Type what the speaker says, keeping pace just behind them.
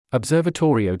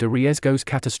Observatorio de Riesgos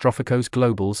Catastróficos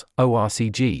Globales,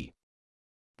 ORCG.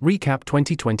 Recap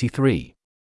 2023.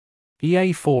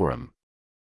 EA Forum.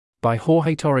 By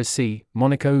JorgeTorresC,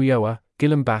 Mónica Ulloa,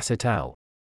 Guillem et al.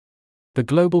 The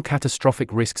Global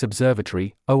Catastrophic Risks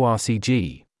Observatory,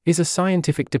 ORCG, is a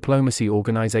scientific diplomacy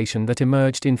organization that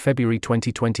emerged in February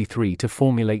 2023 to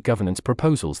formulate governance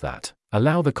proposals that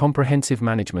allow the comprehensive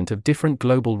management of different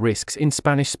global risks in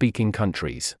Spanish-speaking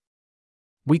countries.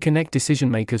 We connect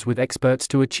decision-makers with experts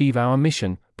to achieve our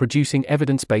mission, producing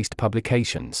evidence-based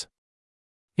publications.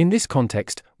 In this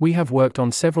context, we have worked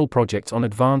on several projects on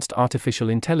advanced artificial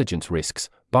intelligence risks,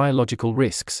 biological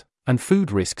risks, and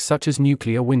food risks such as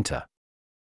nuclear winter.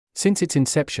 Since its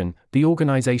inception, the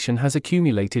organization has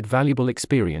accumulated valuable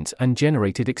experience and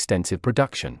generated extensive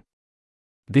production.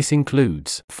 This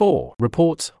includes 4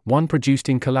 reports, 1 produced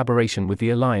in collaboration with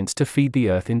the Alliance to Feed the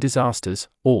Earth in Disasters,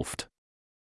 ALFT.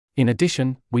 In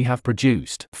addition, we have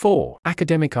produced 4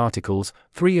 academic articles,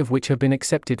 3 of which have been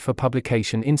accepted for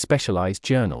publication in specialized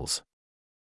journals.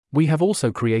 We have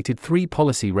also created 3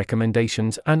 policy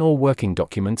recommendations and/or working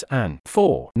documents and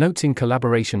 4 notes in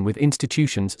collaboration with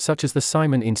institutions such as the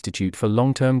Simon Institute for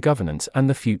Long-Term Governance and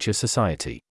the Future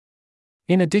Society.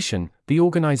 In addition, the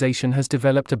organization has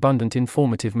developed abundant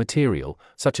informative material,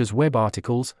 such as web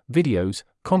articles, videos,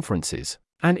 conferences,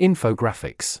 and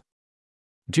infographics.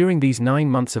 During these 9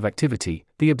 months of activity,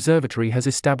 the observatory has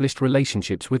established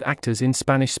relationships with actors in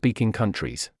Spanish-speaking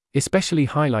countries, especially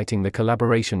highlighting the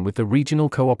collaboration with the Regional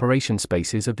Cooperation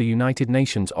Spaces of the United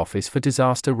Nations Office for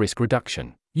Disaster Risk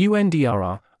Reduction,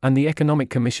 UNDRR, and the Economic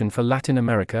Commission for Latin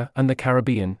America and the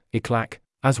Caribbean, ICLAC,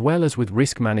 as well as with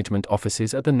risk management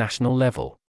offices at the national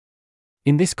level.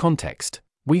 In this context,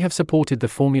 we have supported the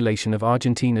formulation of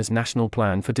Argentina's National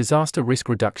Plan for Disaster Risk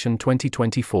Reduction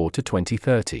 2024 to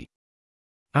 2030.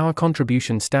 Our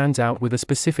contribution stands out with a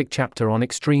specific chapter on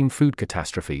extreme food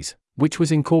catastrophes, which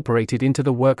was incorporated into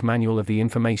the work manual of the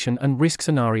Information and Risk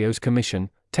Scenarios Commission,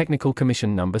 Technical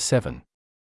Commission No. 7.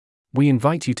 We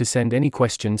invite you to send any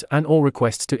questions and/or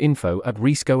requests to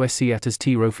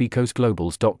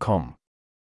info@riesgos@tropicosglobals.com.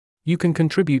 You can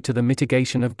contribute to the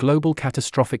mitigation of global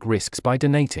catastrophic risks by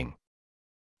donating.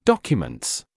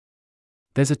 Documents.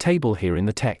 There's a table here in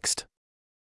the text.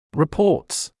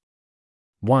 Reports.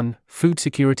 1. Food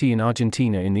security in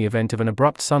Argentina in the event of an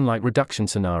abrupt sunlight reduction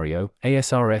scenario,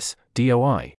 ASRS,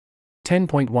 DOI.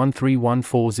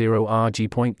 10.13140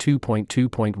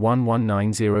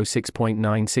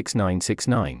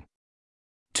 RG.2.2.11906969.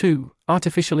 2.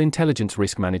 Artificial intelligence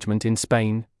risk management in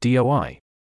Spain, DOI.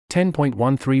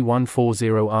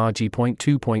 10.13140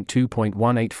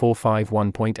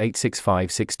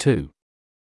 RG.2.2.1845.86562.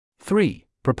 3.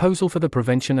 Proposal for the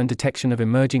Prevention and Detection of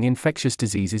Emerging Infectious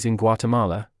Diseases in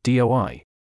Guatemala, DOI.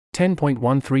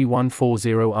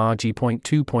 10.13140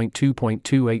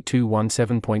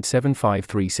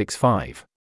 RG.2.2.28217.75365.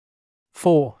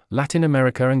 4. Latin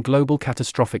America and Global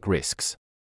Catastrophic Risks.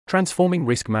 Transforming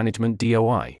Risk Management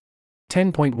DOI.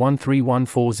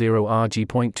 10.13140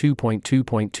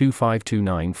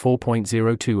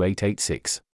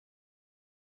 RG.2.2.25294.02886.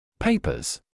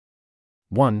 Papers.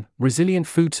 1. Resilient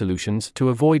Food Solutions to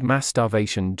Avoid Mass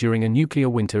Starvation During a Nuclear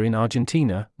Winter in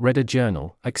Argentina, Reda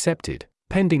Journal, accepted,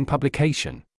 pending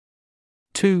publication.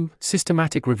 2.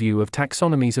 Systematic Review of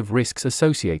Taxonomies of Risks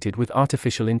Associated with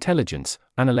Artificial Intelligence,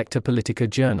 Analecta Politica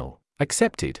Journal,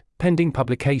 accepted, pending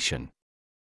publication.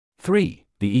 3.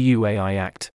 The EU AI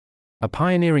Act. A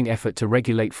pioneering effort to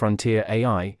regulate frontier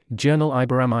AI, Journal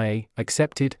Iberamae,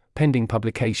 accepted, pending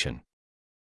publication.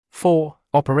 4.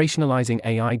 Operationalizing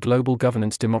AI Global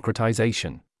Governance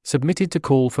Democratization, submitted to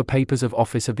call for papers of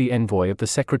Office of the Envoy of the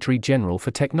Secretary-General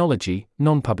for Technology,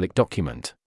 non-public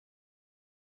document.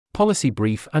 Policy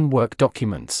Brief and Work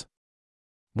Documents.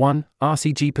 1.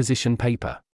 RCG Position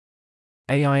Paper.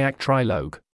 AI Act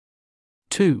Trilogue.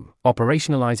 2.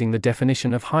 Operationalizing the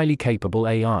definition of highly capable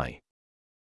AI.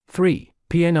 3.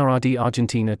 PNRRD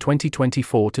Argentina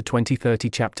 2024 to 2030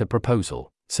 Chapter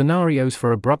Proposal. Scenarios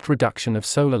for Abrupt Reduction of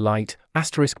Solar Light,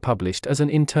 * published as an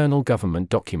internal government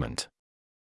document.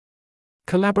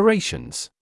 Collaborations.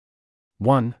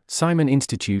 1. Simon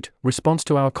Institute, Response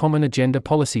to Our Common Agenda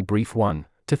Policy Brief 1,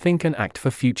 To Think and Act for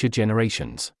Future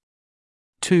Generations.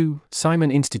 2.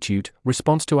 Simon Institute,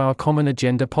 Response to Our Common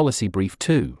Agenda Policy Brief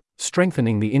 2,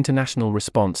 Strengthening the International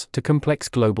Response to Complex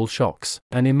Global Shocks,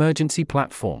 an Emergency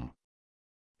Platform.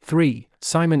 3.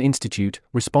 Simon Institute,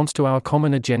 Response to Our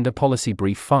Common Agenda Policy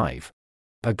Brief 5.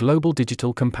 A Global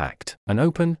Digital Compact, an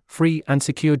open, free and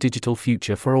secure digital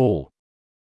future for all.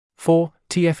 4.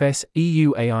 TFS,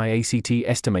 EU AI ACT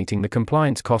estimating the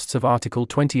compliance costs of Article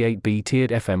 28B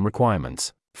tiered FM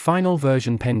requirements, final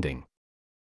version pending.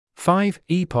 5.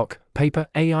 Epoch, paper,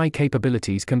 AI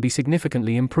capabilities can be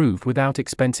significantly improved without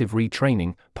expensive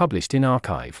retraining, published in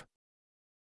Archive.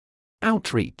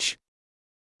 Outreach.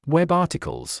 Web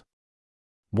articles.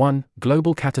 1.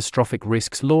 Global Catastrophic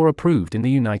Risks Law approved in the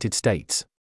United States.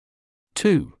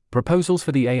 2. Proposals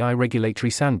for the AI regulatory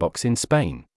sandbox in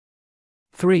Spain.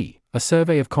 3. A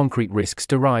survey of concrete risks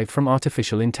derived from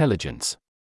artificial intelligence.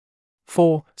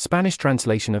 4. Spanish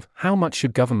translation of How Much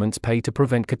Should Governments Pay to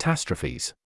Prevent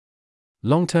Catastrophes?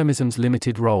 Long-termism's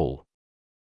limited role.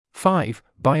 5.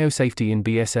 Biosafety in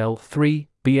BSL 3,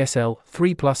 BSL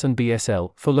 3 Plus and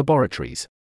BSL for laboratories.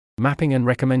 Mapping and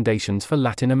recommendations for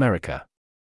Latin America.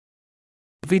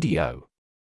 Video.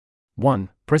 1.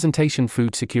 Presentation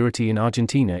Food security in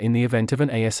Argentina in the event of an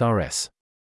ASRS.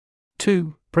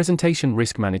 2. Presentation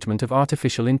risk management of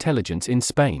artificial intelligence in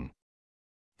Spain.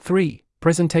 3.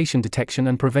 Presentation detection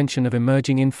and prevention of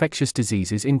emerging infectious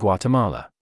diseases in Guatemala.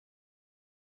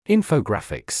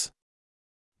 Infographics.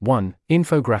 1.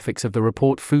 Infographics of the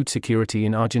report Food security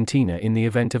in Argentina in the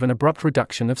event of an abrupt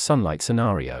reduction of sunlight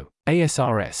scenario,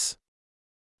 ASRS.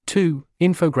 2.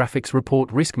 Infographics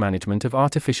report risk management of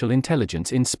artificial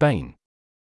intelligence in Spain.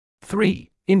 3.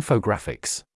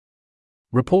 Infographics.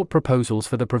 Report proposals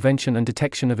for the prevention and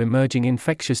detection of emerging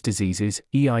infectious diseases,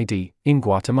 EID, in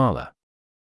Guatemala.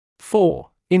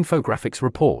 4. Infographics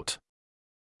report.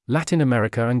 Latin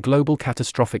America and global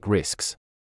catastrophic risks.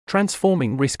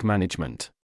 Transforming risk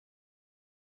management.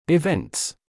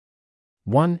 Events.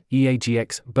 1.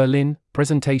 EAGX, Berlin,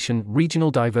 presentation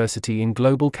Regional Diversity in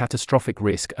Global Catastrophic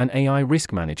Risk and AI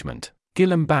Risk Management,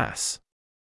 Guillem Bass.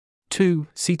 2.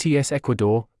 CTS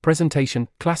Ecuador, presentation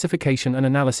Classification and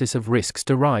Analysis of Risks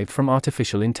Derived from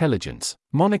Artificial Intelligence,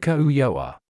 Mónica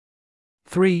Ulloa.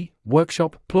 3.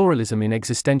 Workshop Pluralism in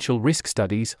Existential Risk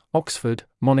Studies, Oxford,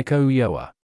 Mónica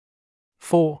Ulloa.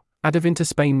 4. Adevinta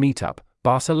Spain Meetup,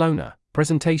 Barcelona,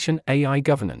 presentation AI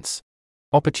Governance.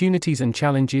 Opportunities and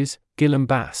Challenges, Guillem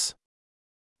Bass.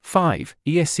 5.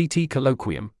 ESCT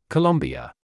Colloquium,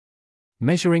 Colombia.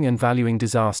 Measuring and Valuing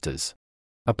Disasters.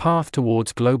 A Path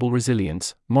Towards Global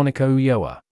Resilience, Mónica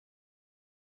Ulloa.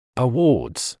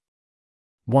 Awards.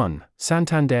 1.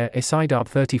 Santander ESIDARP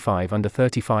 35 Under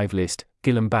 35 List,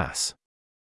 Guillem Bass.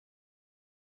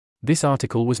 This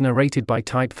article was narrated by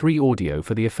Type 3 Audio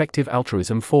for the Effective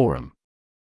Altruism Forum.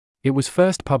 It was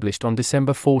first published on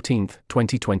December 14,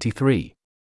 2023.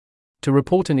 To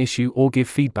report an issue or give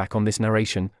feedback on this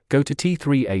narration, go to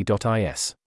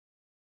t3a.is.